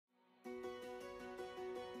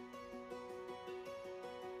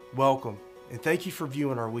Welcome, and thank you for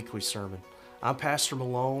viewing our weekly sermon. I'm Pastor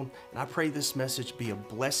Malone, and I pray this message be a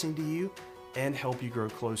blessing to you and help you grow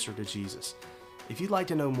closer to Jesus. If you'd like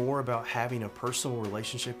to know more about having a personal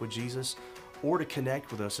relationship with Jesus or to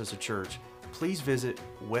connect with us as a church, please visit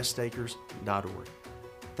westacres.org.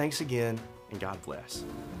 Thanks again, and God bless.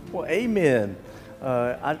 Well, amen.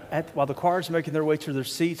 While the choir's making their way to their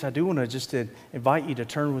seats, I do want to just invite you to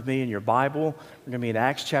turn with me in your Bible. We're going to be in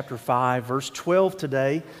Acts chapter 5, verse 12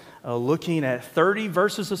 today, looking at 30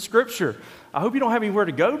 verses of Scripture. I hope you don't have anywhere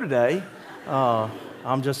to go today.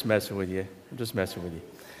 I'm just messing with you.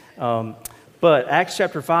 But Acts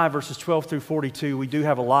chapter 5, verses 12 through 42, we do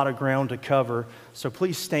have a lot of ground to cover. So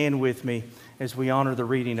please stand with me as we honor the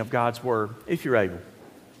reading of God's Word, if you're able.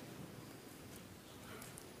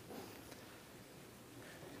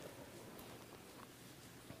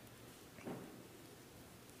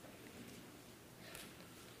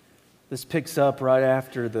 This picks up right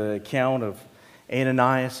after the account of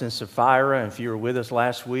Ananias and Sapphira. If you were with us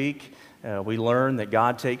last week, we learned that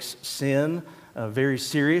God takes sin very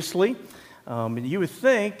seriously. And you would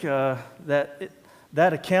think that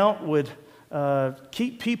account would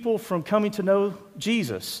keep people from coming to know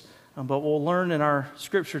Jesus. But we'll learn in our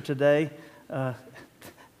scripture today, it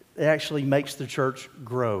actually makes the church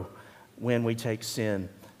grow when we take sin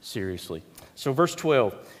seriously. So verse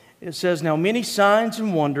 12, it says, "Now many signs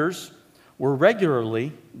and wonders were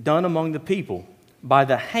regularly done among the people by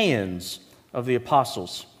the hands of the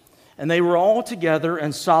apostles. And they were all together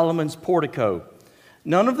in Solomon's portico.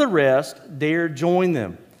 None of the rest dared join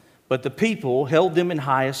them, but the people held them in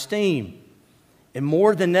high esteem. And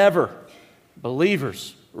more than ever,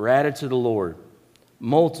 believers were added to the Lord,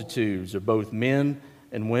 multitudes of both men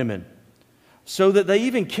and women, so that they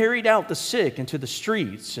even carried out the sick into the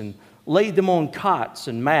streets and laid them on cots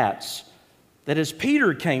and mats, that as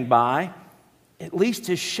Peter came by, at least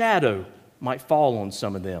his shadow might fall on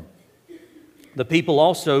some of them. The people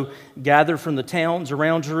also gathered from the towns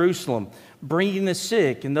around Jerusalem, bringing the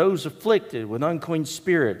sick and those afflicted with unclean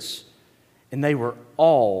spirits, and they were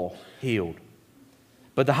all healed.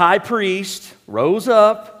 But the high priest rose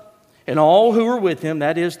up, and all who were with him,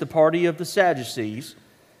 that is, the party of the Sadducees,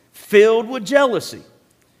 filled with jealousy,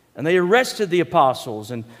 and they arrested the apostles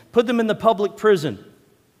and put them in the public prison.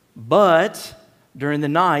 But during the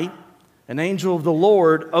night, an angel of the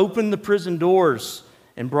Lord opened the prison doors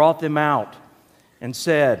and brought them out and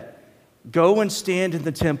said, 'Go and stand in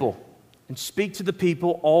the temple and speak to the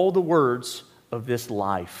people all the words of this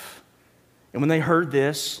life.' And when they heard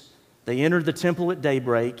this, they entered the temple at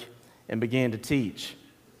daybreak and began to teach.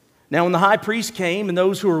 Now when the high priest came and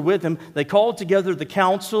those who were with him, they called together the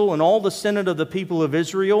council and all the senate of the people of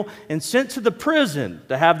Israel and sent to the prison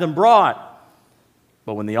to have them brought.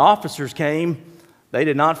 But when the officers came, they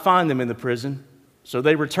did not find them in the prison. So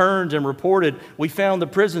they returned and reported, 'We found the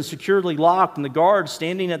prison securely locked and the guards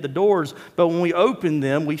standing at the doors. But when we opened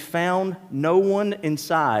them, we found no one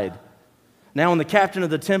inside.' Now when the captain of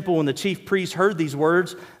the temple and the chief priests heard these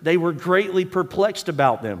words, they were greatly perplexed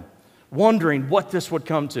about them, wondering what this would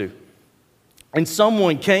come to. And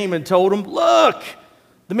someone came and told them, 'Look,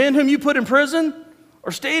 the men whom you put in prison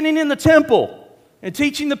are standing in the temple and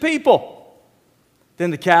teaching the people.' Then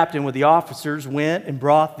the captain with the officers went and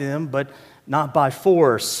brought them, but not by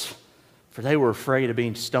force, for they were afraid of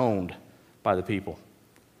being stoned by the people.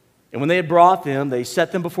 And when they had brought them, they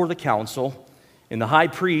set them before the council, and the high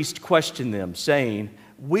priest questioned them, saying,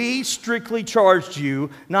 'We strictly charged you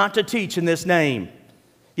not to teach in this name.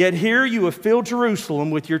 Yet here you have filled Jerusalem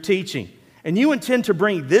with your teaching, and you intend to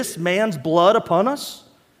bring this man's blood upon us?'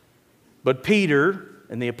 But Peter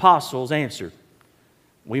and the apostles answered,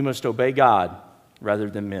 'We must obey God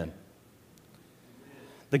rather than men.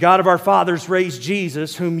 The God of our fathers raised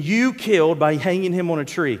Jesus, whom you killed by hanging him on a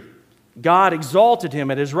tree. God exalted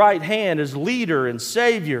him at his right hand as leader and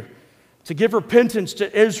Savior to give repentance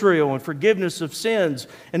to Israel and forgiveness of sins.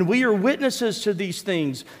 And we are witnesses to these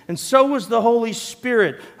things. And so is the Holy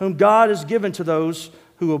Spirit, whom God has given to those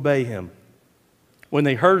who obey him.' When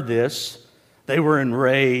they heard this, they were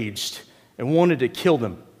enraged and wanted to kill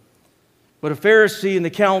them. But a Pharisee in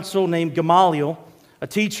the council named Gamaliel, a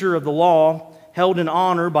teacher of the law, held in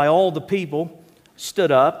honor by all the people,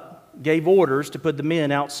 stood up, gave orders to put the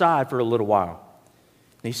men outside for a little while.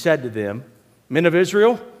 And he said to them, 'Men of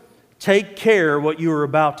Israel, take care what you are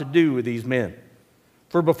about to do with these men.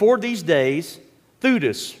 For before these days,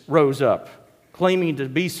 Theudas rose up, claiming to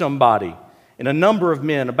be somebody, and a number of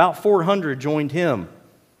men, about 400, joined him.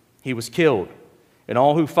 He was killed, and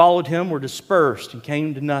all who followed him were dispersed and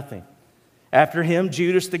came to nothing. After him,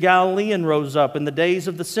 Judas the Galilean rose up in the days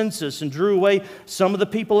of the census and drew away some of the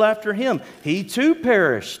people after him. He too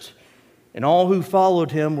perished, and all who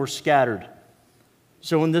followed him were scattered.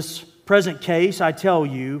 So in this present case, I tell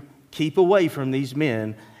you, keep away from these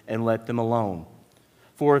men and let them alone.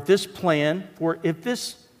 For if this plan or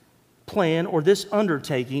this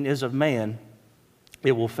undertaking is of man,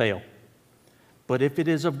 it will fail. But if it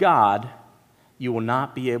is of God, you will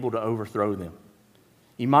not be able to overthrow them.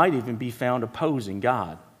 You might even be found opposing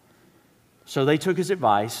God. So they took his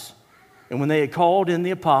advice, and when they had called in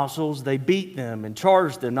the apostles, they beat them and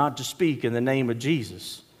charged them not to speak in the name of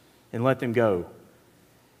Jesus, and let them go.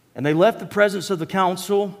 And they left the presence of the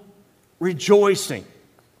council, rejoicing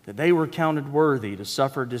that they were counted worthy to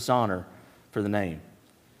suffer dishonor for the name.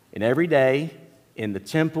 And every day in the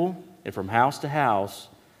temple and from house to house,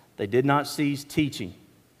 they did not cease teaching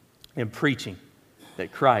and preaching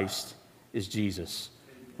that Christ is Jesus.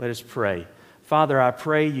 Let us pray. Father, I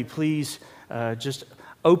pray you please just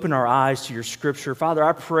open our eyes to your scripture. Father,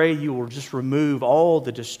 I pray you will just remove all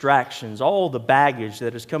the distractions, all the baggage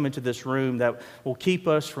that has come into this room that will keep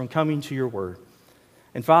us from coming to your word.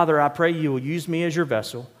 And Father, I pray you will use me as your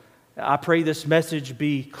vessel. I pray this message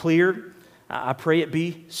be clear. I pray it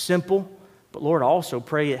be simple. But Lord, I also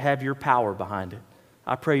pray it have your power behind it.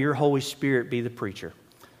 I pray your Holy Spirit be the preacher.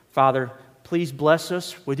 Father, please bless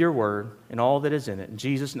us with your word and all that is in it. In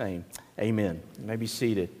Jesus' name, amen. You may be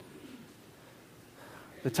seated.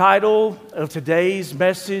 The title of today's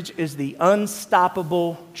message is The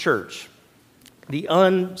Unstoppable Church. The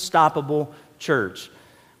Unstoppable Church.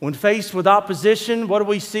 When faced with opposition, what do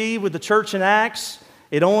we see with the church in Acts?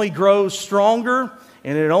 It only grows stronger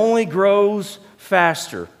and it only grows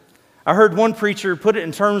faster. I heard one preacher put it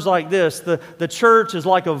in terms like this: the church is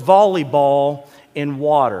like a volleyball in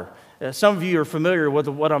water. Some of you are familiar with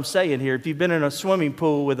what I'm saying here. If you've been in a swimming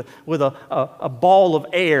pool with a ball of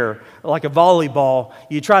air, like a volleyball,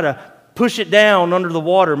 you try to push it down under the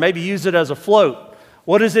water, maybe use it as a float.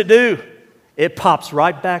 What does it do? It pops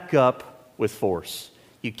right back up with force.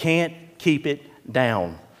 You can't keep it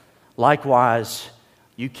down. Likewise,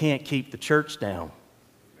 you can't keep the church down.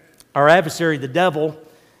 Our adversary, the devil,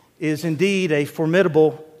 is indeed a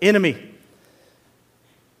formidable enemy.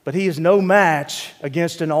 But he is no match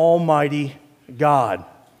against an almighty God.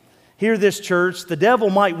 Hear this, church. The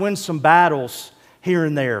devil might win some battles here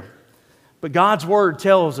and there, but God's word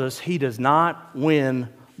tells us he does not win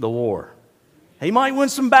the war. He might win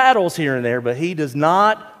some battles here and there, but he does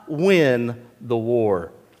not win the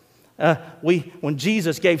war. When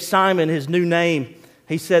Jesus gave Simon his new name,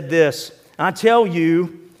 he said this: I tell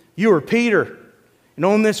you, you are Peter, and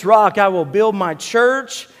on this rock I will build my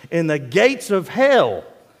church, and the gates of hell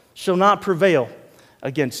shall not prevail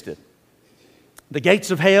against it. The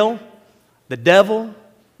gates of hell, the devil,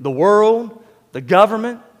 the world, the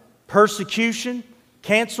government, persecution,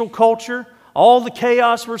 cancel culture, all the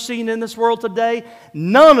chaos we're seeing in this world today,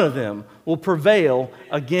 none of them will prevail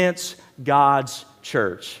against God's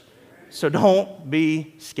church. So don't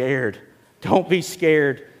be scared. Don't be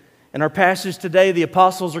scared. In our passage today, the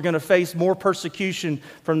apostles are going to face more persecution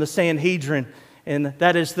from the Sanhedrin, and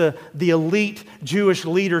that is the elite Jewish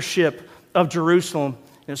leadership of Jerusalem.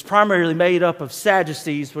 And it's primarily made up of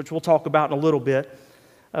Sadducees, which we'll talk about in a little bit.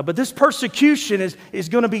 But this persecution is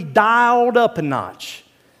going to be dialed up a notch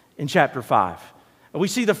in chapter 5. We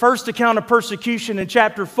see the first account of persecution in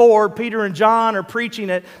chapter 4. Peter and John are preaching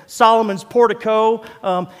at Solomon's portico,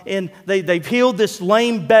 and they've healed this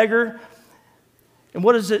lame beggar. And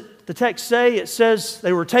what does the text say? It says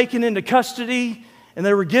they were taken into custody and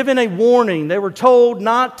they were given a warning. They were told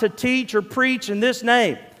not to teach or preach in this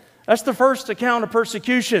name. That's the first account of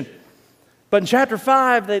persecution. But in chapter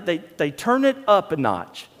 5, they turn it up a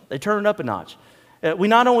notch. They turn it up a notch. We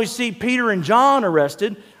not only see Peter and John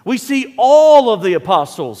arrested, we see all of the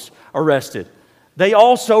apostles arrested. They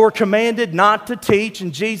also are commanded not to teach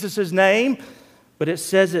in Jesus' name, but it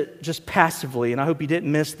says it just passively, and I hope you didn't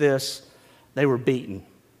miss this. They were beaten.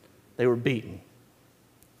 They were beaten.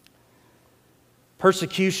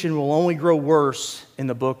 Persecution will only grow worse in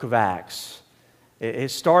the book of Acts.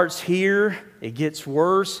 It starts here, it gets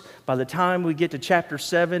worse. By the time we get to chapter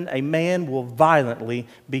 7, a man will violently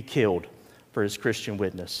be killed for his Christian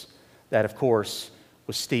witness. That, of course,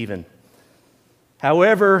 was Stephen.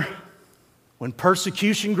 However, when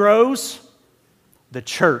persecution grows, the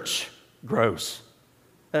church grows.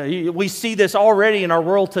 We see this already in our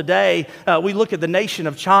world today. We look at the nation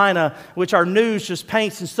of China, which our news just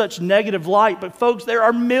paints in such negative light. But folks, there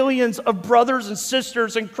are millions of brothers and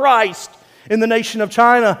sisters in Christ in the nation of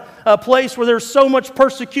China, a place where there's so much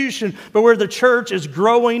persecution, but where the church is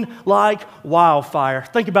growing like wildfire.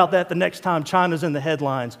 Think about that the next time China's in the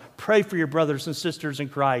headlines. Pray for your brothers and sisters in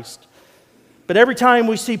Christ. But every time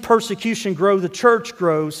we see persecution grow, the church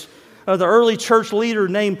grows. The early church leader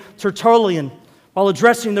named Tertullian, while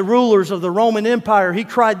addressing the rulers of the Roman Empire, he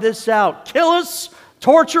cried this out: "Kill us,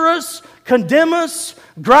 torture us, condemn us,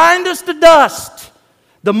 grind us to dust.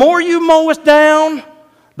 The more you mow us down,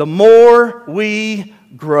 the more we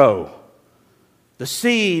grow." The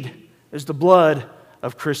seed is the blood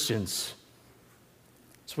of Christians.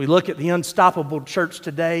 As we look at the unstoppable church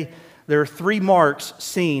today, there are 3 marks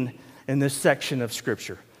seen in this section of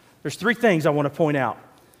Scripture. There's 3 things I want to point out: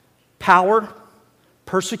 power,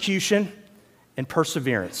 persecution, and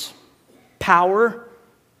perseverance. Power,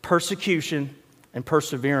 persecution, and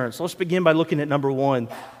perseverance. Let's begin by looking at number 1,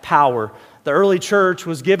 power. The early church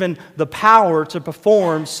was given the power to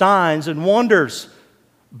perform signs and wonders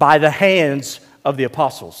by the hands of the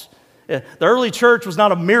apostles. The early church was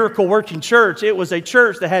not a miracle-working church. It was a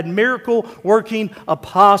church that had miracle-working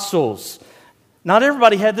apostles. Not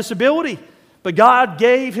everybody had this ability, but God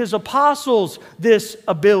gave His apostles this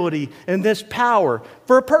ability and this power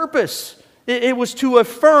for a purpose. It was to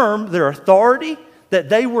affirm their authority, that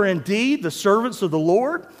they were indeed the servants of the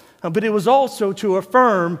Lord, but it was also to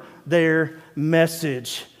affirm their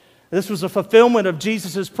message. This was a fulfillment of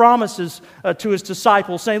Jesus' promises to His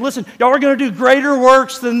disciples, saying, "Listen, y'all are going to do greater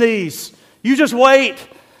works than these. You just wait."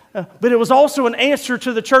 But it was also an answer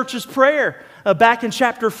to the church's prayer. Back in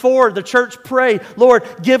chapter 4, the church prayed, "Lord,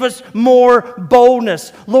 give us more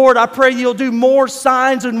boldness. Lord, I pray You'll do more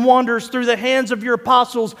signs and wonders through the hands of Your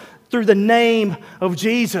apostles, through the name of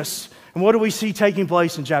Jesus." And what do we see taking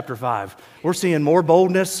place in chapter 5? We're seeing more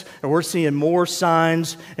boldness, and we're seeing more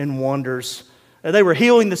signs and wonders. They were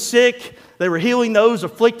healing the sick. They were healing those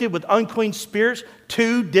afflicted with unclean spirits.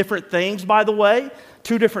 2 different things, by the way.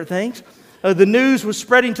 2 different things. The news was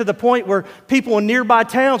spreading to the point where people in nearby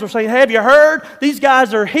towns were saying, "Hey, have you heard? These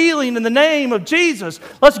guys are healing in the name of Jesus.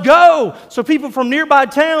 Let's go." So people from nearby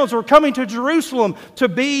towns were coming to Jerusalem to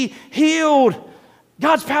be healed.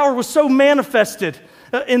 God's power was so manifested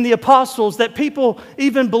in the apostles that people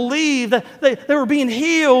even believed that they were being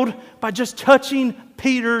healed by just touching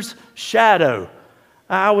Peter's shadow.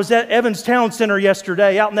 I was at Evans Town Center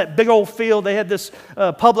yesterday, out in that big old field. They had this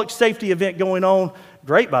public safety event going on.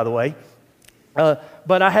 Great, by the way.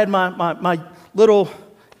 But I had my little,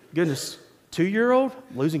 2-year-old?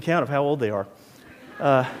 I'm losing count of how old they are.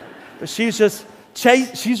 But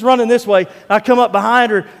she's running this way. I come up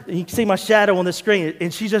behind her, and you can see my shadow on the screen,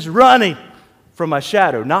 and she's just running from my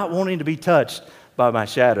shadow, not wanting to be touched by my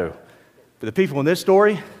shadow. But the people in this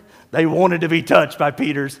story, they wanted to be touched by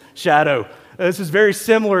Peter's shadow. This is very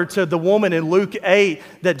similar to the woman in Luke 8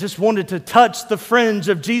 that just wanted to touch the fringe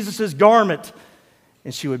of Jesus' garment,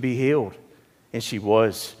 and she would be healed. And she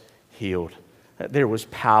was healed. There was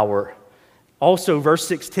power. Also, verse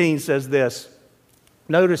 16 says this.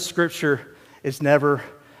 Notice Scripture is never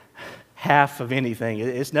half of anything.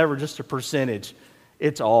 It's never just a percentage.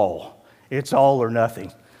 It's all. It's all or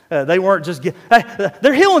nothing. They weren't just...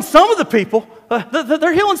 they're healing some of the people.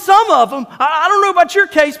 They're healing some of them. I don't know about your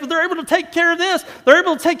case, but they're able to take care of this. They're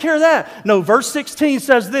able to take care of that. No, verse 16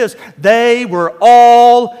 says this. They were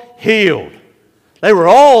all healed. They were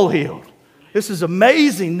all healed. This is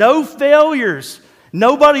amazing. No failures.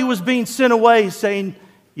 Nobody was being sent away saying,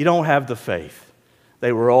 "You don't have the faith."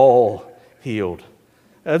 They were all healed.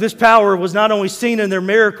 This power was not only seen in their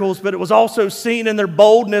miracles, but it was also seen in their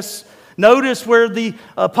boldness. Notice where the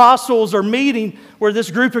apostles are meeting, where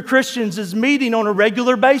this group of Christians is meeting on a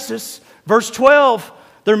regular basis. Verse 12,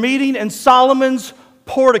 they're meeting in Solomon's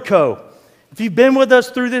portico. If you've been with us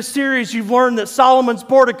through this series, you've learned that Solomon's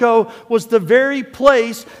portico was the very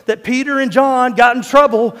place that Peter and John got in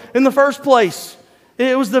trouble in the first place.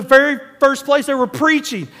 It was the very first place they were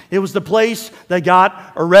preaching. It was the place they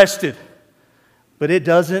got arrested. But it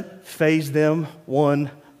doesn't faze them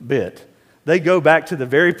one bit. They go back to the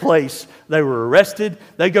very place they were arrested.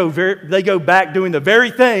 They go back doing the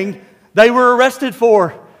very thing they were arrested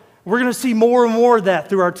for. We're going to see more and more of that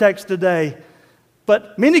through our text today.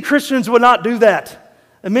 But many Christians would not do that.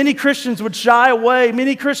 And many Christians would shy away.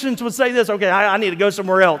 Many Christians would say this, "Okay, I need to go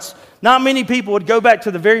somewhere else." Not many people would go back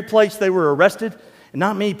to the very place they were arrested. And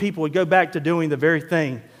not many people would go back to doing the very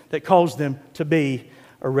thing that caused them to be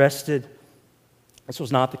arrested. This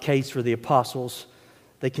was not the case for the apostles.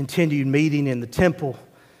 They continued meeting in the temple,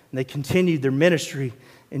 and they continued their ministry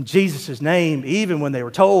in Jesus' name, even when they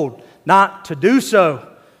were told not to do so.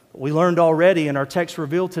 But we learned already in our text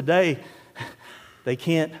revealed today, they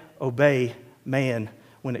can't obey man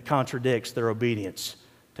when it contradicts their obedience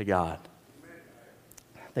to God.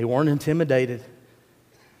 They weren't intimidated.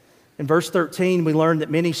 In verse 13, we learn that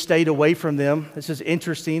many stayed away from them. This is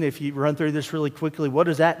interesting. If you run through this really quickly, what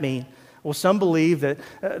does that mean? Well, some believe that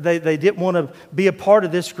they didn't want to be a part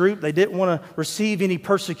of this group. They didn't want to receive any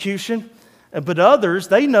persecution. But others,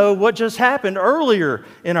 they know what just happened earlier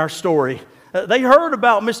in our story. They heard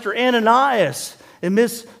about Mr. Ananias and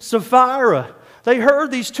Miss Sapphira. They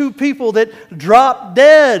heard these two people that dropped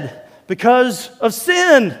dead because of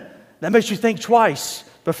sin. That makes you think twice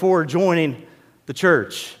before joining the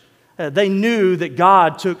church. They knew that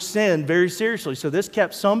God took sin very seriously, so this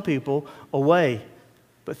kept some people away.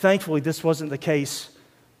 But thankfully, this wasn't the case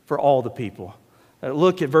for all the people.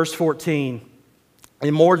 Look at verse 14.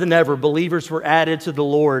 And more than ever, believers were added to the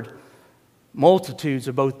Lord, multitudes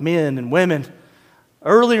of both men and women.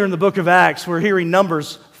 Earlier in the book of Acts, we're hearing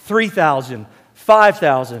numbers 3,000,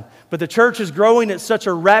 5,000. But the church is growing at such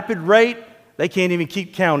a rapid rate, they can't even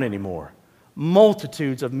keep count anymore.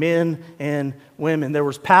 Multitudes of men and women. There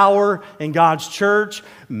was power in God's church.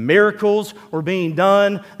 Miracles were being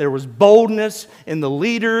done. There was boldness in the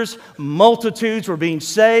leaders. Multitudes were being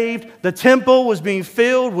saved. The temple was being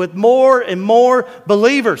filled with more and more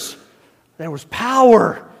believers. There was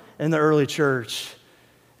power in the early church.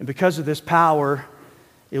 And because of this power,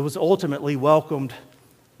 it was ultimately welcomed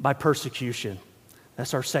by persecution.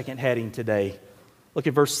 That's our second heading today. Look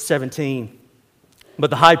at verse 17. But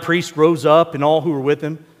the high priest rose up and all who were with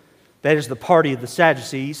him, that is the party of the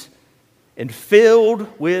Sadducees, and filled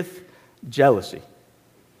with jealousy.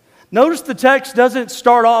 Notice the text doesn't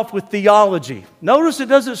start off with theology. Notice it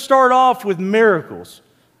doesn't start off with miracles.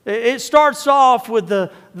 It starts off with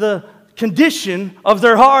the condition of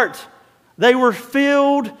their heart. They were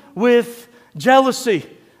filled with jealousy.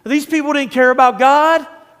 These people didn't care about God.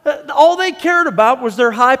 All they cared about was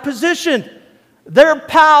their high position. Their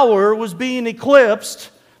power was being eclipsed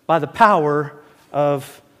by the power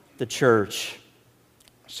of the church.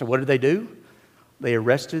 So what did they do? They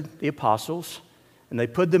arrested the apostles and they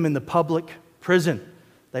put them in the public prison.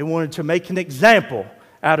 They wanted to make an example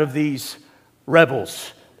out of these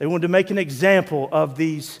rebels. They wanted to make an example of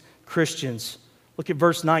these Christians. Look at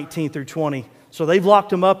verse 19 through 20. So they've locked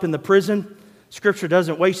them up in the prison. Scripture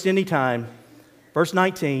doesn't waste any time. Verse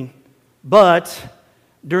 19, but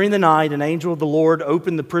during the night, an angel of the Lord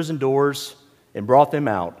opened the prison doors and brought them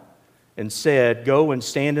out and said, go and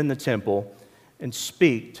stand in the temple and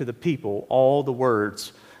speak to the people all the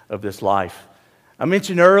words of this life. I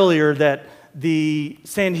mentioned earlier that the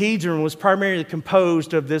Sanhedrin was primarily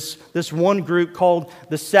composed of this one group called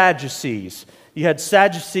the Sadducees. You had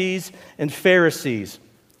Sadducees and Pharisees.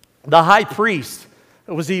 The high priest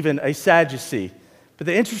was even a Sadducee. But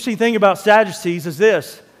the interesting thing about Sadducees is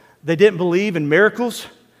this. They didn't believe in miracles.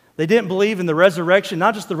 They didn't believe in the resurrection,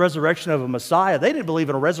 not just the resurrection of a Messiah. They didn't believe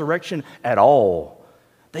in a resurrection at all.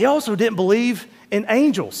 They also didn't believe in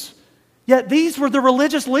angels. Yet these were the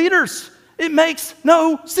religious leaders. It makes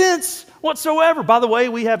no sense whatsoever. By the way,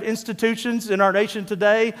 we have institutions in our nation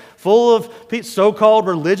today full of so-called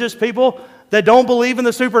religious people that don't believe in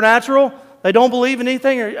the supernatural. They don't believe in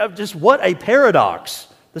anything. Just what a paradox.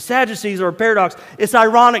 The Sadducees are a paradox. It's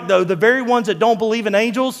ironic, though. The very ones that don't believe in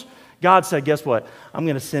angels, God said, guess what? I'm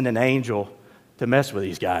going to send an angel to mess with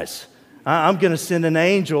these guys. I'm going to send an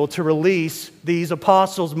angel to release these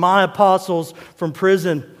apostles, my apostles, from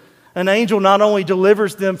prison. An angel not only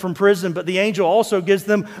delivers them from prison, but the angel also gives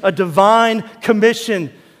them a divine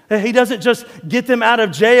commission. He doesn't just get them out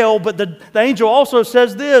of jail, but the angel also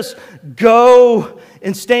says this, go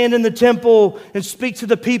and stand in the temple and speak to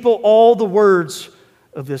the people all the words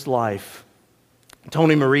of this life.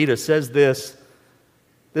 Tony Merida says this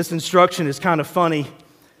instruction is kind of funny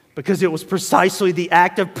because it was precisely the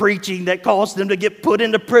act of preaching that caused them to get put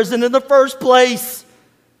into prison in the first place.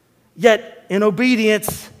 Yet, in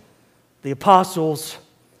obedience, the apostles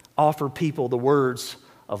offer people the words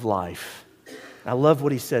of life. I love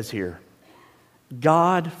what he says here.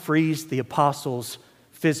 God frees the apostles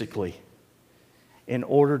physically in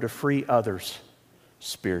order to free others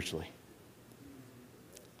spiritually.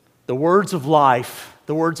 The words of life,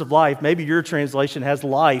 maybe your translation has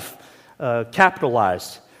life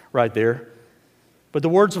capitalized right there. But the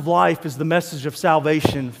words of life is the message of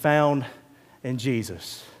salvation found in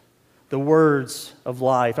Jesus. The words of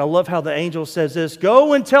life. I love how the angel says this,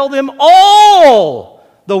 go and tell them all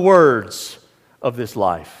the words of this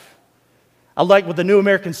life. I like what the New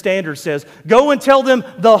American Standard says, go and tell them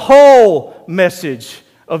the whole message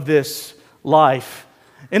of this life.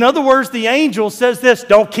 In other words, the angel says this,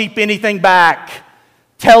 don't keep anything back.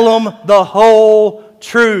 Tell them the whole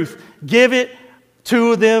truth. Give it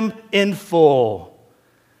to them in full.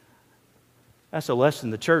 That's a lesson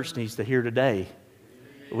the church needs to hear today.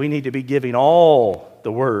 We need to be giving all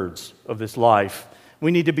the words of this life.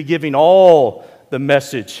 We need to be giving all the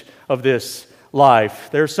message of this life.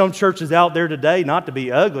 There are some churches out there today, not to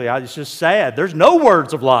be ugly, it's just sad. There's no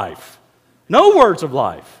words of life. No words of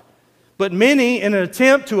life. But many, in an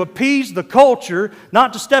attempt to appease the culture,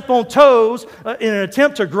 not to step on toes, in an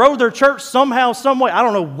attempt to grow their church somehow, some way, I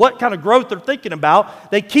don't know what kind of growth they're thinking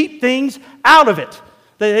about, they keep things out of it.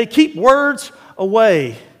 They keep words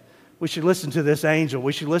away. We should listen to this angel.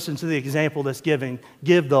 We should listen to the example that's giving.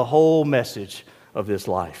 Give the whole message of this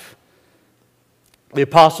life. The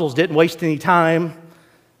apostles didn't waste any time.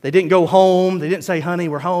 They didn't go home. They didn't say, honey,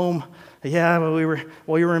 we're home. Yeah, we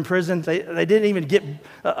were in prison. They didn't even get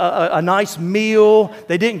a nice meal.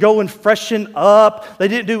 They didn't go and freshen up. They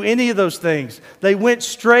didn't do any of those things. They went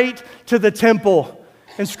straight to the temple.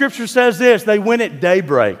 And Scripture says this, they went at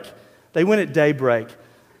daybreak. They went at daybreak.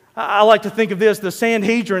 I like to think of this, the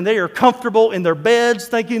Sanhedrin, they are comfortable in their beds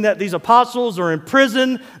thinking that these apostles are in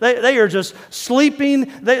prison. They are just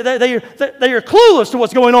sleeping. They are clueless to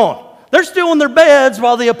what's going on. They're still in their beds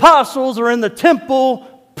while the apostles are in the temple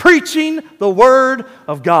preaching the Word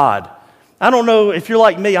of God. I don't know if you're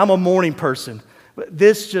like me, I'm a morning person. But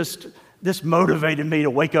this motivated me to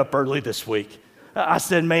wake up early this week. I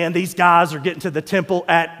said, man, these guys are getting to the temple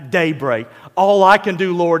at daybreak. All I can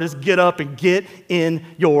do, Lord, is get up and get in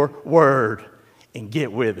your Word and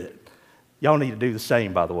get with it. Y'all need to do the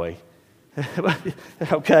same, by the way.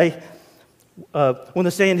 Okay? When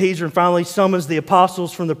the Sanhedrin finally summons the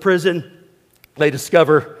apostles from the prison, they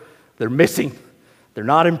discover they're missing. They're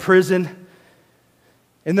not in prison.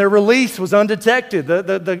 And their release was undetected.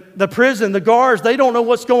 The prison, the guards, they don't know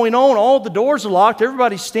what's going on. All the doors are locked.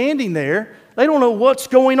 Everybody's standing there. They don't know what's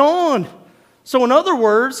going on. So in other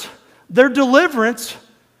words, their deliverance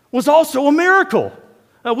was also a miracle.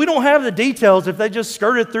 We don't have the details if they just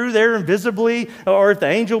skirted through there invisibly or if the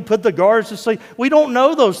angel put the guards to sleep. We don't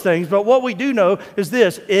know those things. But what we do know is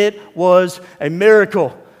this. It was a miracle.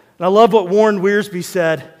 And I love what Warren Wiersbe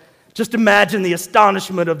said. Just imagine the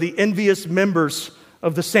astonishment of the envious members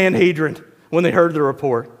of the Sanhedrin when they heard the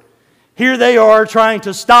report. Here they are trying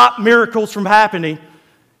to stop miracles from happening,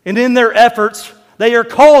 and in their efforts, they are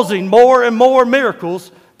causing more and more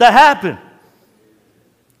miracles to happen.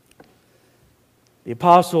 The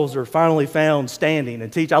apostles are finally found standing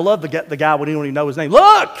and teaching. I love the guy when he don't even know his name.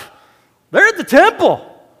 Look, they're at the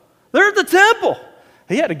temple. They're at the temple.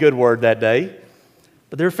 He had a good word that day.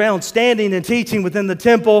 But they're found standing and teaching within the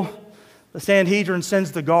temple. The Sanhedrin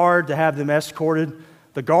sends the guard to have them escorted.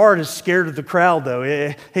 The guard is scared of the crowd,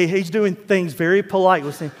 though. He's doing things very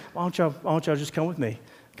politely, saying, why don't y'all just come with me?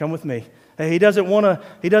 Come with me. He doesn't want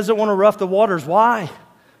to rough the waters. Why?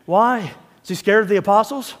 Why? Is he scared of the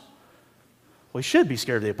apostles? Well, he should be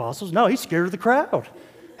scared of the apostles. No, he's scared of the crowd.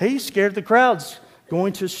 He's scared the crowd's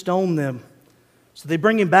going to stone them. So they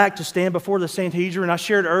bring him back to stand before the Sanhedrin. I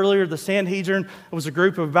shared earlier, the Sanhedrin was a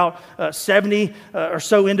group of about 70 or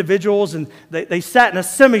so individuals, and they sat in a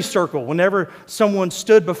semicircle whenever someone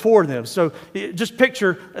stood before them. So just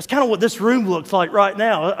picture, that's kind of what this room looks like right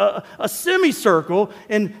now, a semicircle,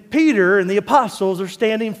 and Peter and the apostles are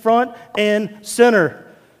standing front and center.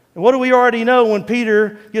 And what do we already know when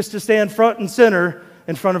Peter gets to stand front and center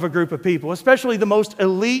in front of a group of people, especially the most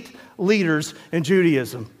elite leaders in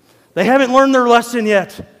Judaism? They haven't learned their lesson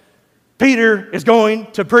yet. Peter is going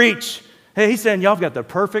to preach. Hey, he's saying, y'all have got the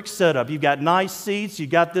perfect setup. You've got nice seats. You've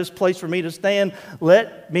got this place for me to stand.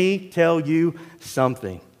 Let me tell you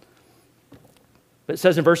something. But it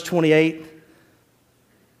says in verse 28,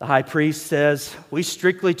 the high priest says, we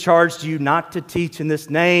strictly charged you not to teach in this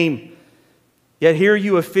name. Yet here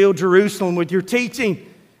you have filled Jerusalem with your teaching,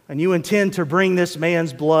 and you intend to bring this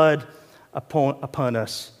man's blood upon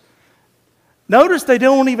us. Notice they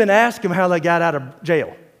don't even ask him how they got out of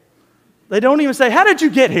jail. They don't even say, how did you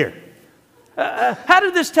get here? How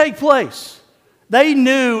did this take place? They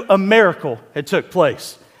knew a miracle had took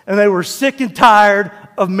place, and they were sick and tired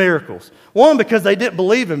of miracles. One, because they didn't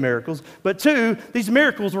believe in miracles, but two, these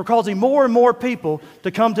miracles were causing more and more people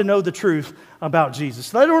to come to know the truth about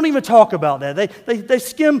Jesus. They don't even talk about that. They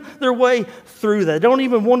skim their way through that. They don't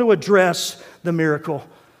even want to address the miracle.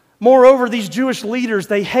 Moreover, these Jewish leaders,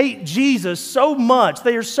 they hate Jesus so much.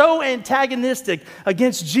 They are so antagonistic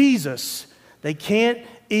against Jesus, they can't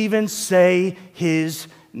even say his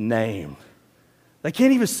name. They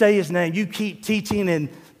can't even say his name. You keep teaching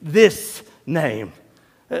in this name.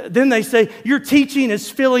 Then they say, your teaching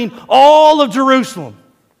is filling all of Jerusalem.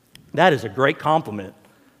 That is a great compliment.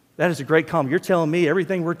 That is a great compliment. You're telling me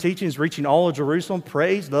everything we're teaching is reaching all of Jerusalem?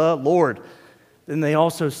 Praise the Lord. then they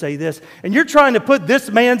also say this. And you're trying to put this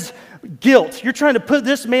man's guilt, you're trying to put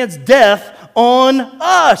this man's death on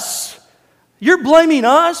us. You're blaming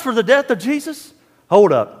us for the death of Jesus?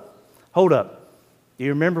 Hold up. Do you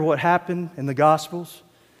remember what happened in the Gospels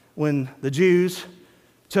when the Jews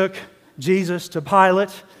took Jesus to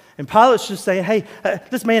Pilate? And Pilate's just saying, hey,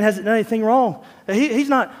 this man hasn't done anything wrong. He's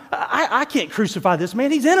not, I can't crucify this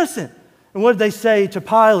man. He's innocent. And what did they say to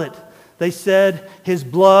Pilate? They said, his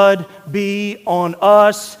blood be on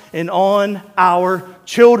us and on our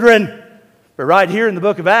children. But right here in the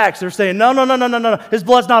book of Acts, they're saying, no. His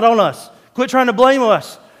blood's not on us. Quit trying to blame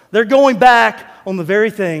us. They're going back on the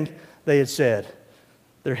very thing they had said.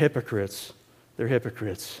 They're hypocrites. Pay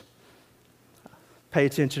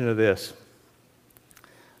attention to this.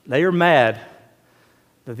 They are mad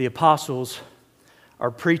that the apostles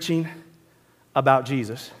are preaching about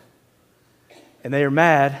Jesus. And they are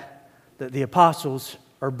mad that the apostles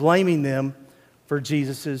are blaming them for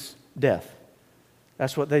Jesus' death.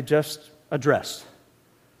 That's what they just addressed.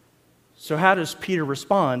 So how does Peter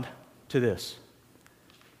respond to this?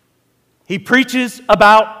 He preaches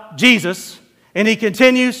about Jesus, and he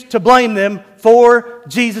continues to blame them for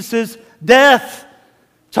Jesus' death.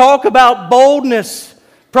 Talk about boldness.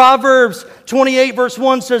 Proverbs 28 verse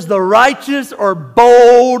 1 says, the righteous are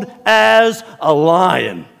bold as a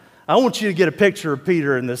lion. I want you to get a picture of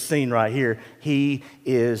Peter in this scene right here. He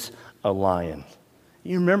is a lion.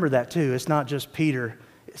 You remember that too. It's not just Peter.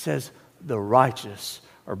 It says the righteous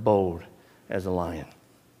are bold as a lion.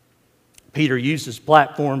 Peter used his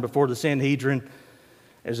platform before the Sanhedrin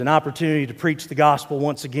as an opportunity to preach the gospel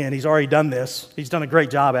once again. He's already done this. He's done a great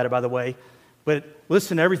job at it, by the way. But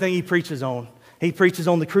listen to everything he preaches on. He preaches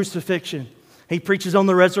on the crucifixion. He preaches on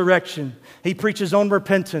the resurrection. He preaches on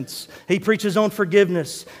repentance. He preaches on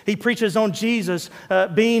forgiveness. He preaches on Jesus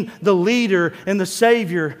being the leader and the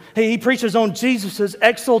Savior. He preaches on Jesus'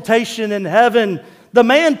 exaltation in heaven. The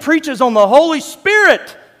man preaches on the Holy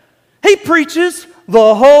Spirit. He preaches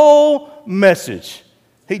the whole message.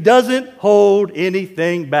 He doesn't hold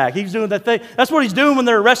anything back. He's doing that thing. That's what he's doing when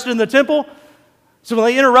they're arrested in the temple. So when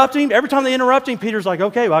they interrupt him, every time they interrupt him, Peter's like,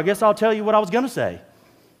 okay, well, I guess I'll tell you what I was going to say.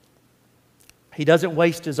 He doesn't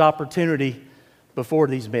waste his opportunity before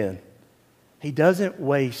these men. He doesn't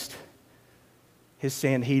waste his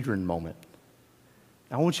Sanhedrin moment.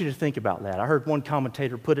 I want you to think about that. I heard one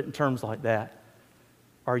commentator put it in terms like that.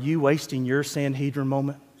 Are you wasting your Sanhedrin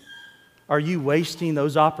moment? Are you wasting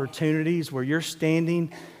those opportunities where you're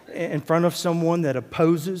standing in front of someone that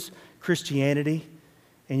opposes Christianity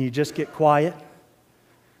and you just get quiet?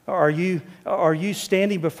 Are you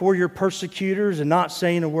standing before your persecutors and not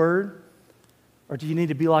saying a word? Or do you need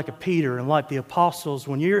to be like a Peter and like the apostles?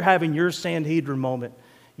 When you're having your Sanhedrin moment,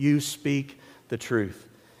 you speak the truth.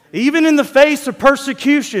 Even in the face of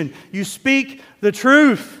persecution, you speak the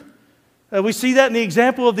truth. We see that in the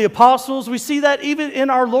example of the apostles. We see that even in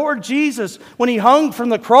our Lord Jesus. When he hung from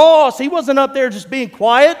the cross, he wasn't up there just being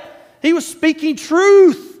quiet. He was speaking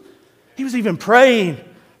truth. He was even praying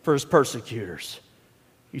for his persecutors.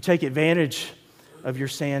 You take advantage of your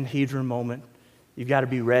Sanhedrin moment. You've got to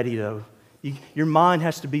be ready, though. Your mind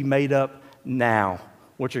has to be made up now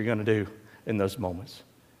what you're going to do in those moments.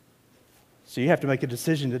 So you have to make a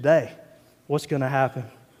decision today. What's going to happen?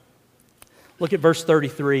 Look at verse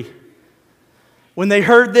 33. When they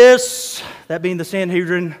heard this, that being the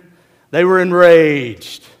Sanhedrin, they were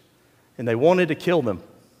enraged and they wanted to kill them.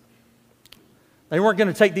 They weren't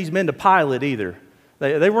going to take these men to Pilate either.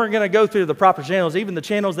 They weren't going to go through the proper channels. Even the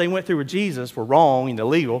channels they went through with Jesus were wrong and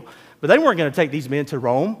illegal. But they weren't going to take these men to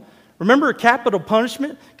Rome. Remember, capital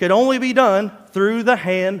punishment could only be done through the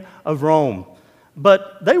hand of Rome.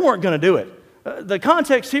 But they weren't going to do it. The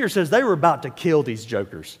context here says they were about to kill these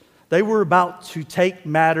jokers. They were about to take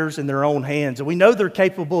matters in their own hands. And we know they're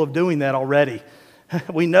capable of doing that already.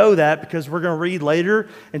 We know that because we're going to read later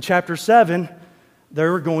in chapter 7, they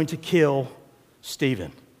were going to kill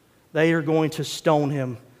Stephen. They are going to stone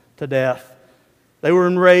him to death. They were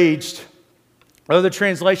enraged. Other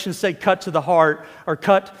translations say cut to the heart or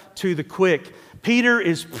cut to the quick. Peter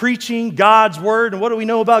is preaching God's word, and what do we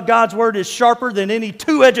know about God's word? It's sharper than any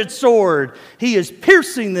two-edged sword. He is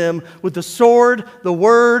piercing them with the sword, the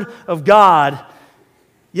word of God.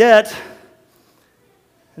 Yet,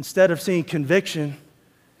 instead of seeing conviction,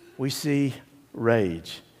 we see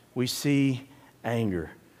rage. We see anger.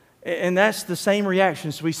 And that's the same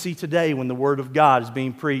reactions we see today when the Word of God is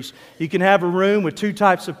being preached. You can have a room with two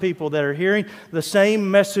types of people that are hearing the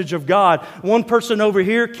same message of God. One person over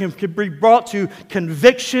here can be brought to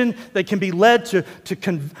conviction. They can be led to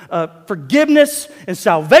forgiveness and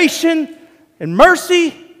salvation and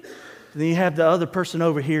mercy. Then you have the other person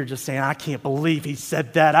over here just saying, I can't believe he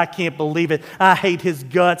said that. I can't believe it. I hate his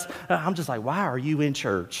guts. I'm just like, why are you in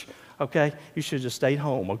church? Okay? You should have just stayed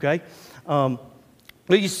home, okay? But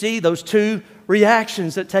you see those two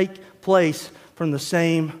reactions that take place from the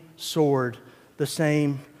same sword, the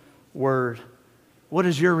same word. What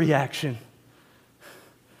is your reaction?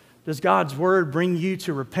 Does God's word bring you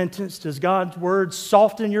to repentance? Does God's word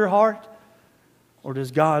soften your heart? Or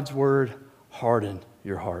does God's word harden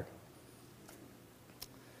your heart?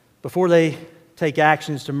 Before they take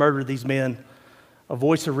actions to murder these men, a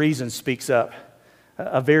voice of reason speaks up.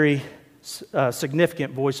 A very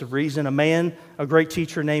significant voice of reason. A great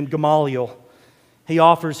teacher named Gamaliel. He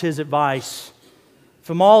offers his advice.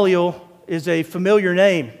 Gamaliel is a familiar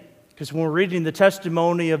name because when we're reading the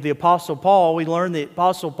testimony of the Apostle Paul, we learn the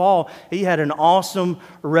Apostle Paul, he had an awesome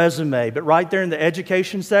resume. But right there in the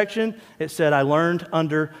education section, it said, I learned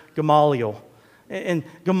under Gamaliel. And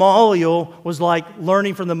Gamaliel was like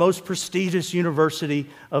learning from the most prestigious university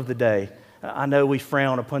of the day. I know we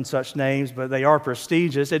frown upon such names, but they are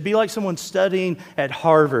prestigious. It'd be like someone studying at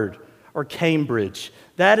Harvard or Cambridge.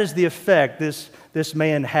 That is the effect this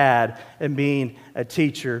man had in being a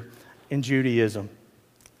teacher in Judaism.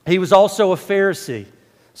 He was also a Pharisee.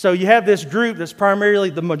 So you have this group that's primarily,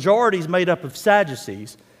 the majority is made up of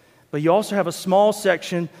Sadducees, but you also have a small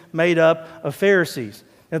section made up of Pharisees.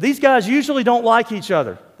 Now, these guys usually don't like each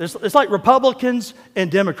other. It's like Republicans and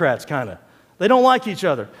Democrats, kind of. They don't like each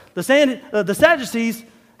other. The Sadducees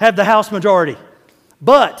have the House majority,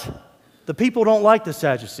 but the people don't like the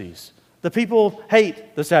Sadducees. The people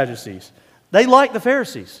hate the Sadducees. They like the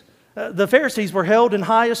Pharisees. The Pharisees were held in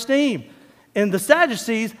high esteem. And the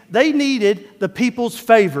Sadducees, they needed the people's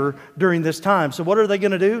favor during this time. So what are they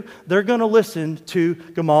going to do? They're going to listen to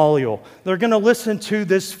Gamaliel. They're going to listen to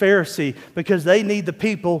this Pharisee because they need the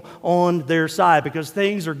people on their side because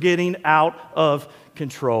things are getting out of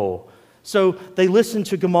control. So they listen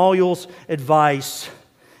to Gamaliel's advice.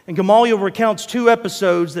 And Gamaliel recounts two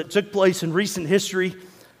episodes that took place in recent history.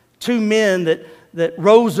 Two men that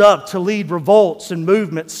rose up to lead revolts and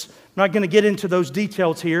movements. I'm not going to get into those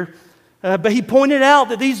details here. But he pointed out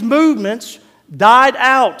that these movements died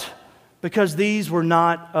out because these were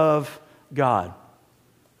not of God.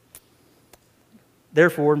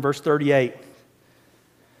 Therefore, in verse 38, it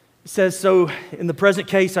says, So in the present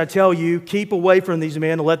case I tell you, keep away from these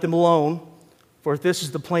men and let them alone. For if this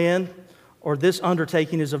is the plan or this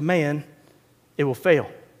undertaking is of man, it will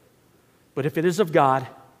fail. But if it is of God,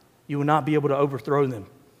 you will not be able to overthrow them.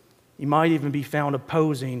 You might even be found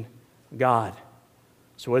opposing God.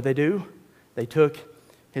 So what did they do? They took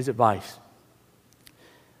his advice.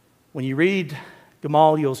 When you read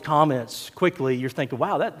Gamaliel's comments quickly, you're thinking,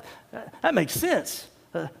 wow, that makes sense.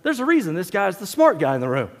 There's a reason this guy's the smart guy in the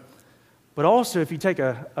room. But also, if you take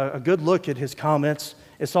a good look at his comments,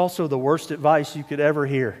 it's also the worst advice you could ever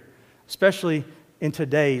hear, especially in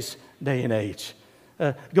today's day and age.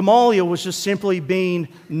 Gamaliel was just simply being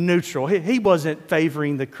neutral. He wasn't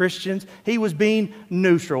favoring the Christians. He was being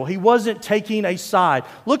neutral. He wasn't taking a side.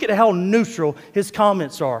 Look at how neutral his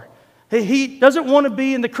comments are. He doesn't want to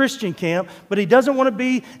be in the Christian camp, but he doesn't want to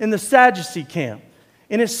be in the Sadducee camp.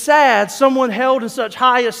 And it's sad someone held in such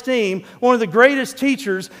high esteem, one of the greatest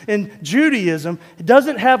teachers in Judaism,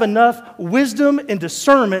 doesn't have enough wisdom and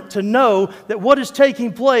discernment to know that what is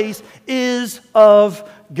taking place is of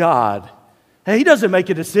God. Hey, he doesn't make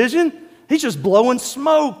a decision. He's just blowing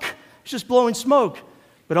smoke. He's just blowing smoke.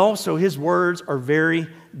 But also, his words are very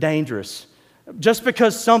dangerous. Just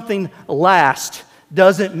because something lasts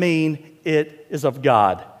doesn't mean it is of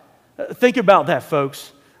God. Think about that,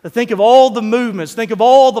 folks. Think of all the movements. Think of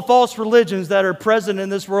all the false religions that are present in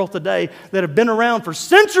this world today that have been around for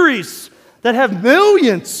centuries, that have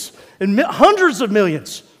millions and hundreds of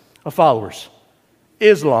millions of followers.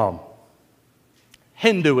 Islam,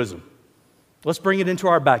 Hinduism. Let's bring it into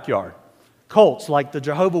our backyard. Cults like the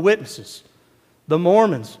Jehovah's Witnesses, the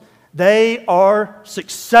Mormons, they are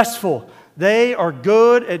successful. They are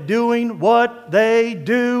good at doing what they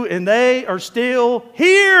do, and they are still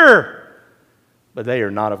here. But they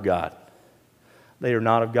are not of God. They are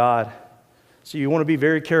not of God. So you want to be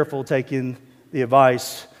very careful taking the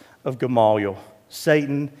advice of Gamaliel.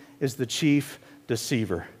 Satan is the chief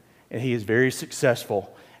deceiver, and he is very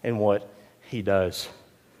successful in what he does.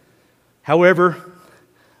 However,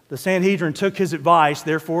 the Sanhedrin took his advice,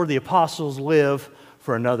 therefore the apostles live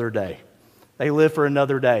for another day. They live for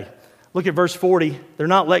another day. Look at verse 40. They're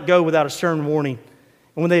not let go without a stern warning.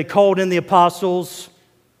 And when they had called in the apostles,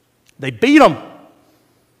 they beat them.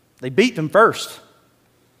 They beat them first,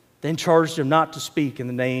 then charged them not to speak in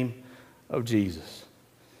the name of Jesus.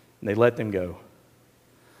 And they let them go.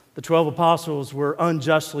 The 12 apostles were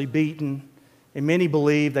unjustly beaten, and many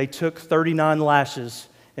believe they took 39 lashes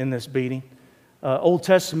in this beating. Old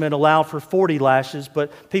Testament allowed for 40 lashes,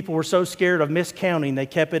 but people were so scared of miscounting, they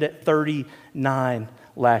kept it at 39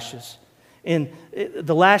 lashes. And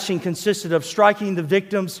the lashing consisted of striking the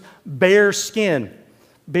victim's bare skin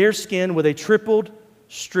with a tripled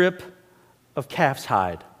strip of calf's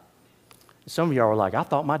hide. Some of y'all are like, I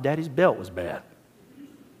thought my daddy's belt was bad.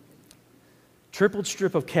 Tripled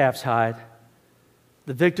strip of calf's hide.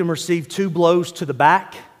 The victim received 2 blows to the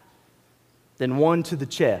back, then 1 to the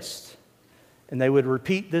chest. And they would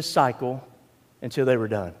repeat this cycle until they were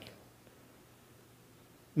done.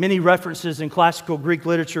 Many references in classical Greek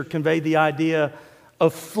literature convey the idea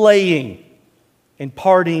of flaying and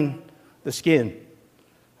parting the skin.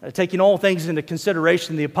 Taking all things into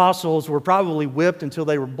consideration, the apostles were probably whipped until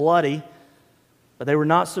they were bloody, but they were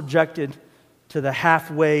not subjected to the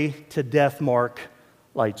halfway to death mark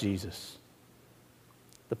like Jesus.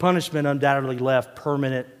 The punishment undoubtedly left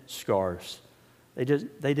permanent scars. They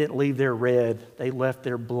didn't leave there red. They left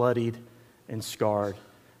there bloodied and scarred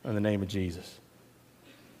in the name of Jesus.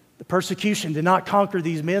 The persecution did not conquer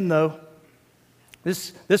these men, though.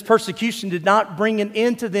 This persecution did not bring an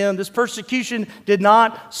end to them. This persecution did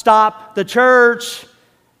not stop the church.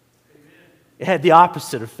 It had the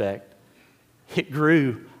opposite effect. It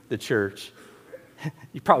grew the church.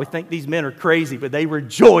 You probably think these men are crazy, but they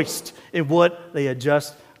rejoiced in what they had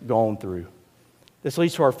just gone through. This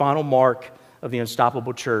leads to our final mark of the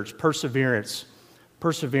unstoppable church, perseverance.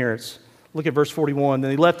 Perseverance. Look at verse 41.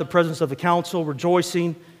 Then they left the presence of the council,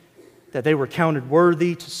 rejoicing that they were counted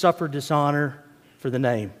worthy to suffer dishonor for the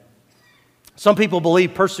name. Some people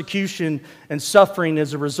believe persecution and suffering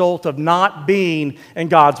is a result of not being in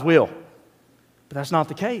God's will. But that's not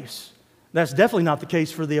the case. That's definitely not the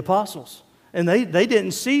case for the apostles. And they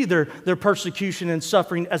didn't see their persecution and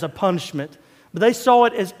suffering as a punishment, but they saw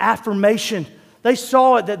it as affirmation. They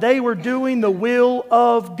saw it that they were doing the will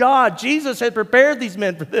of God. Jesus had prepared these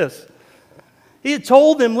men for this. He had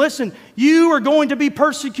told them, listen, you are going to be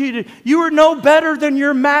persecuted. You are no better than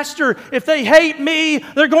your master. If they hate me,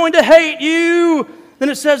 they're going to hate you. Then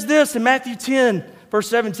it says this in Matthew 10, verse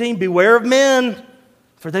 17, beware of men,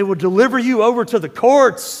 for they will deliver you over to the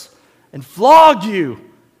courts and flog you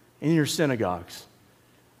in your synagogues.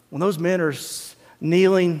 When those men are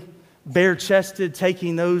kneeling, bare-chested,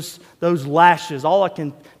 taking those lashes, all I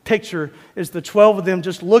can picture is the 12 of them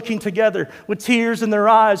just looking together with tears in their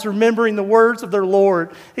eyes, remembering the words of their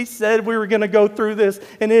Lord. He said we were going to go through this,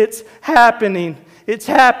 and it's happening. It's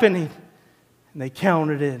happening. And they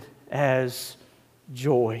counted it as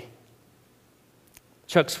joy.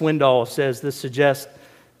 Chuck Swindoll says this suggests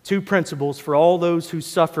 2 principles for all those who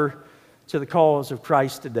suffer to the cause of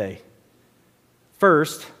Christ today.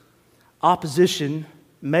 First, opposition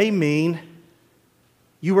may mean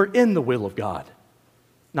you are in the will of God,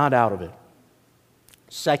 not out of it.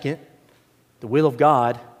 Second, the will of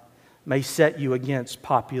God may set you against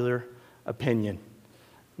popular opinion,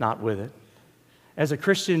 not with it. As a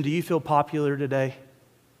Christian, do you feel popular today?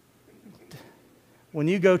 When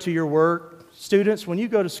you go to your work, students, when you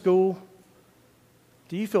go to school,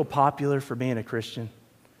 do you feel popular for being a Christian?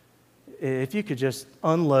 If you could just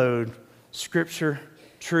unload Scripture,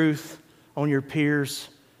 truth on your peers,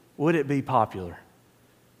 would it be popular?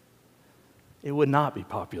 It would not be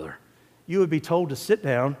popular. You would be told to sit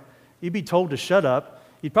down. You'd be told to shut up.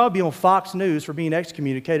 You'd probably be on Fox News for being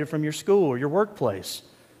excommunicated from your school or your workplace.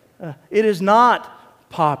 It is not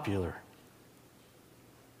popular.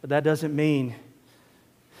 But that doesn't mean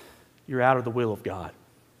you're out of the will of God.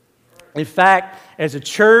 In fact, as a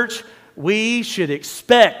church, we should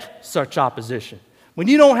expect such opposition. When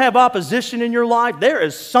you don't have opposition in your life, there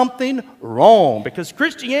is something wrong, because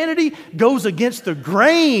Christianity goes against the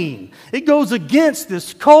grain. It goes against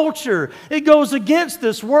this culture. It goes against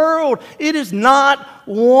this world. It is not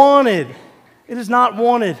wanted. It is not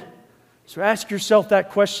wanted. So ask yourself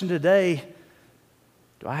that question today.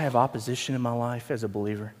 Do I have opposition in my life as a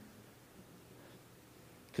believer?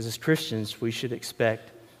 Because as Christians, we should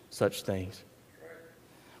expect such things.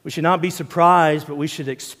 We should not be surprised, but we should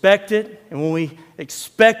expect it. And when we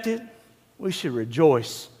expect it, we should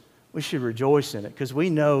rejoice. We should rejoice in it, because we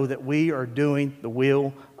know that we are doing the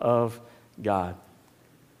will of God.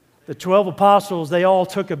 The 12 apostles, they all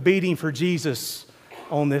took a beating for Jesus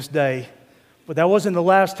on this day. But that wasn't the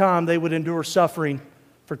last time they would endure suffering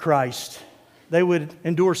for Christ. They would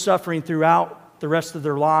endure suffering throughout the rest of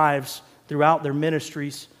their lives, throughout their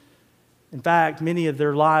ministries. In fact, many of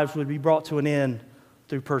their lives would be brought to an end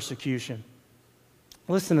through persecution.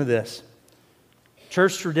 Listen to this.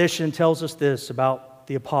 Church tradition tells us this about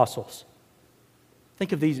the apostles.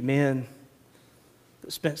 Think of these men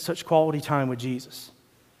that spent such quality time with Jesus.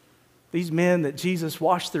 These men that Jesus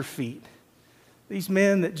washed their feet. These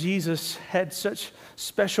men that Jesus had such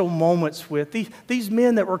special moments with. These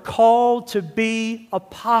men that were called to be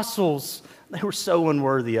apostles. They were so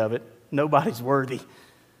unworthy of it. Nobody's worthy.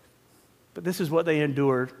 But this is what they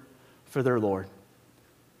endured for their Lord.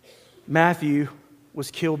 Matthew was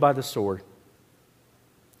killed by the sword.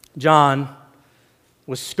 John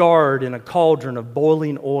was scarred in a cauldron of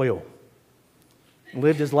boiling oil and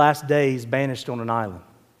lived his last days banished on an island.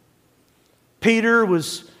 Peter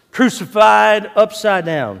was crucified upside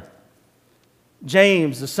down.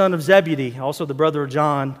 James, the son of Zebedee, also the brother of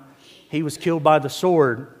John, he was killed by the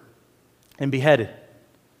sword and beheaded.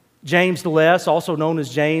 James the Less, also known as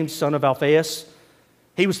James, son of Alphaeus,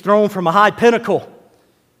 he was thrown from a high pinnacle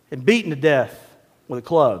and beaten to death with a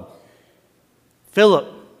club.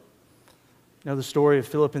 Philip, you know the story of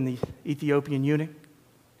Philip and the Ethiopian eunuch?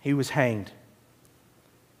 He was hanged.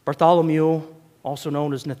 Bartholomew, also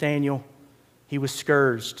known as Nathaniel, he was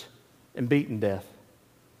scourged and beaten to death.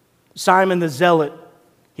 Simon the Zealot,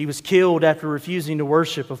 he was killed after refusing to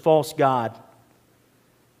worship a false god.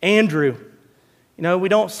 Andrew, you know, we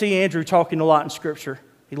don't see Andrew talking a lot in Scripture.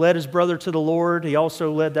 He led his brother to the Lord. He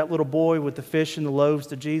also led that little boy with the fish and the loaves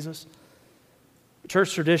to Jesus.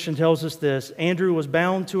 Church tradition tells us this: Andrew was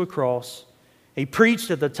bound to a cross. He preached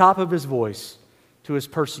at the top of his voice to his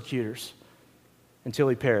persecutors until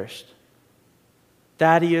he perished.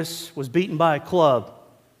 Thaddeus was beaten by a club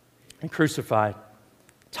and crucified.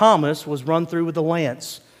 Thomas was run through with a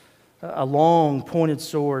lance, a long pointed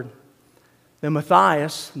sword. Then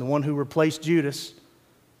Matthias, the one who replaced Judas,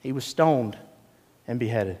 he was stoned and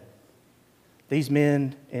beheaded. These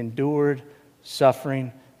men endured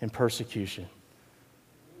suffering and persecution.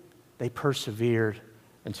 They persevered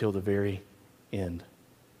until the very end.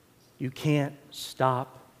 You can't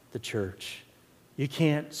stop the church. You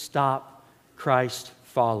can't stop Christ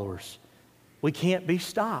followers. We can't be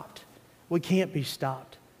stopped. We can't be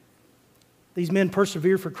stopped. These men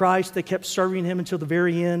persevered for Christ. They kept serving Him until the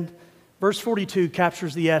very end. Verse 42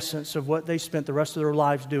 captures the essence of what they spent the rest of their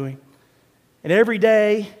lives doing. And every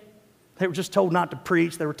day, they were just told not to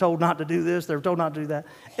preach. They were told not to do this. They were told not to do that.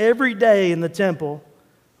 Every day in the temple,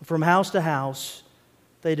 from house to house,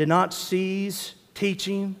 they did not cease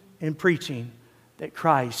teaching and preaching that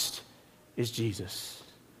Christ is Jesus.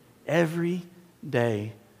 Every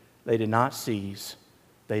day, they did not cease.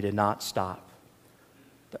 They did not stop.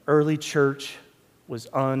 The early church was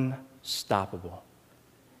unstoppable.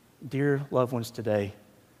 Dear loved ones today,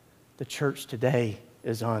 the church today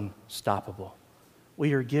is unstoppable.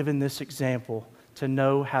 We are given this example to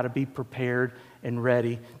know how to be prepared and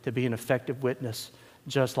ready to be an effective witness,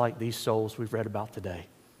 just like these souls we've read about today.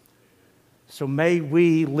 So may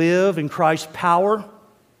we live in Christ's power.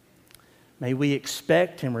 May we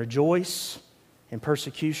expect and rejoice in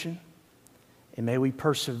persecution. And may we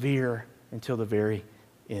persevere until the very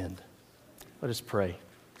end. Let us pray.